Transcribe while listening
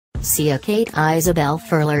Sia Kate Isabel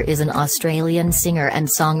Furler is an Australian singer and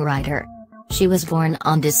songwriter. She was born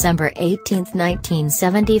on December 18,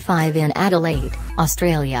 1975 in Adelaide,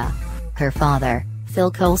 Australia. Her father,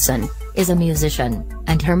 Phil Coulson, is a musician,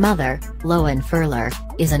 and her mother, Loan Furler,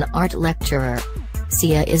 is an art lecturer.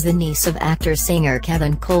 Sia is the niece of actor-singer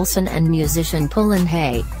Kevin Coulson and musician Pullen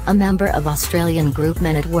Hay, a member of Australian group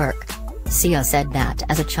Men at Work. Sia said that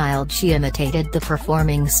as a child she imitated the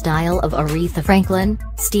performing style of Aretha Franklin,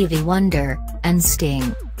 Stevie Wonder, and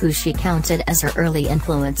Sting, who she counted as her early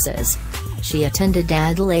influences. She attended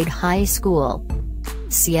Adelaide High School.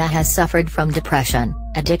 Sia has suffered from depression,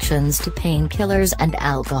 addictions to painkillers and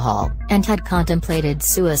alcohol, and had contemplated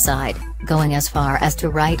suicide, going as far as to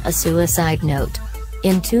write a suicide note.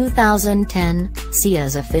 In 2010,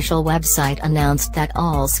 Sia's official website announced that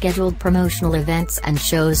all scheduled promotional events and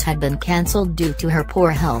shows had been cancelled due to her poor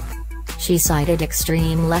health. She cited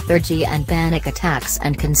extreme lethargy and panic attacks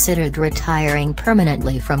and considered retiring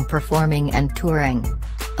permanently from performing and touring.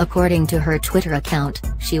 According to her Twitter account,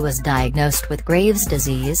 she was diagnosed with Graves'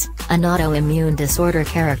 disease, an autoimmune disorder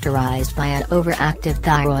characterized by an overactive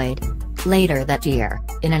thyroid. Later that year,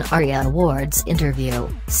 in an ARIA Awards interview,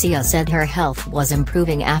 Sia said her health was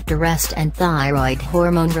improving after rest and thyroid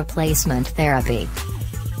hormone replacement therapy.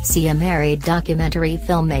 Sia married documentary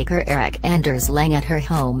filmmaker Eric Anders Lang at her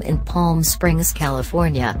home in Palm Springs,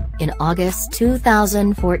 California, in August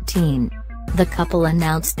 2014. The couple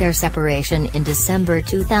announced their separation in December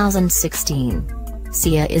 2016.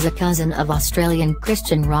 Sia is a cousin of Australian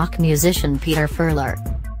Christian rock musician Peter Furler.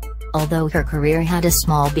 Although her career had a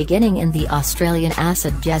small beginning in the Australian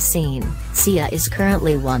acid jazz scene, Sia is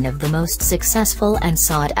currently one of the most successful and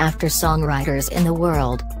sought-after songwriters in the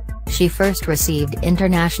world. She first received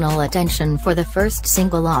international attention for the first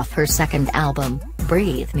single off her second album,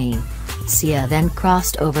 Breathe Me. Sia then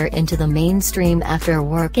crossed over into the mainstream after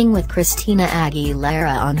working with Christina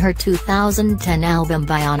Aguilera on her 2010 album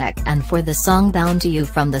Bionic and for the song Bound to You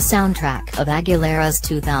from the soundtrack of Aguilera's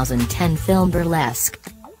 2010 film Burlesque.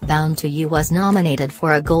 Bound to You was nominated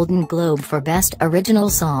for a Golden Globe for Best Original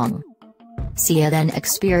Song. Sia then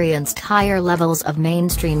experienced higher levels of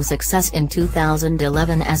mainstream success in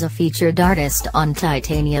 2011 as a featured artist on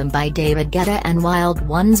Titanium by David Guetta and Wild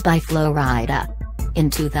Ones by Flo Rida. In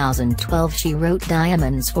 2012 she wrote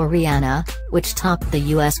Diamonds for Rihanna, which topped the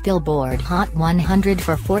US Billboard Hot 100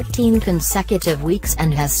 for 14 consecutive weeks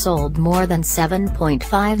and has sold more than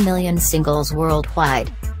 7.5 million singles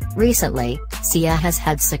worldwide. Recently, Sia has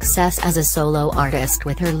had success as a solo artist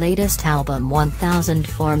with her latest album 1000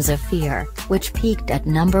 Forms of Fear, which peaked at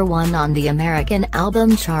 #1 on the American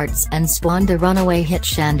album charts and spawned the runaway hit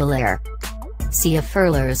Chandelier. Sia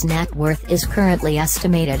Furler's net worth is currently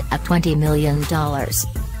estimated at $20 million.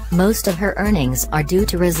 Most of her earnings are due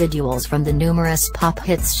to residuals from the numerous pop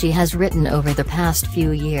hits she has written over the past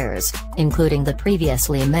few years, including the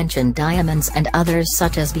previously mentioned Diamonds and others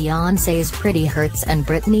such as Beyoncé's Pretty Hurts and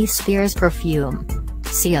Britney Spears' Perfume.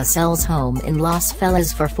 Sia sells home in Las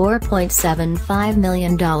Vegas for $4.75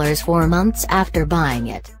 million 4 months after buying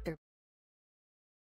it.